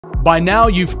By now,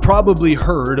 you've probably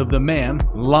heard of the man,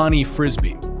 Lonnie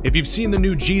Frisbee. If you've seen the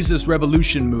new Jesus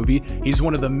Revolution movie, he's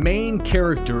one of the main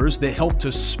characters that helped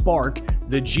to spark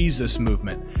the Jesus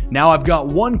movement. Now, I've got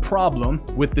one problem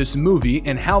with this movie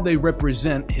and how they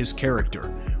represent his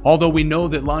character. Although we know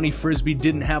that Lonnie Frisbee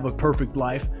didn't have a perfect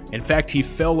life, in fact, he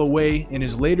fell away in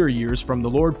his later years from the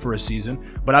Lord for a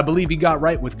season, but I believe he got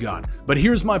right with God. But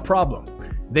here's my problem.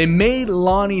 They made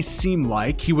Lonnie seem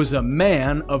like he was a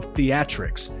man of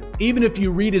theatrics. Even if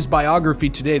you read his biography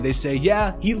today, they say,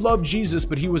 yeah, he loved Jesus,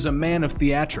 but he was a man of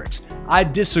theatrics. I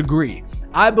disagree.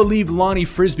 I believe Lonnie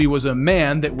Frisbee was a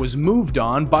man that was moved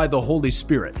on by the Holy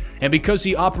Spirit. And because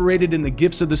he operated in the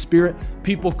gifts of the Spirit,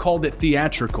 people called it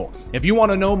theatrical. If you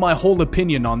want to know my whole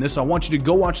opinion on this, I want you to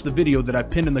go watch the video that I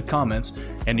pinned in the comments,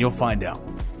 and you'll find out.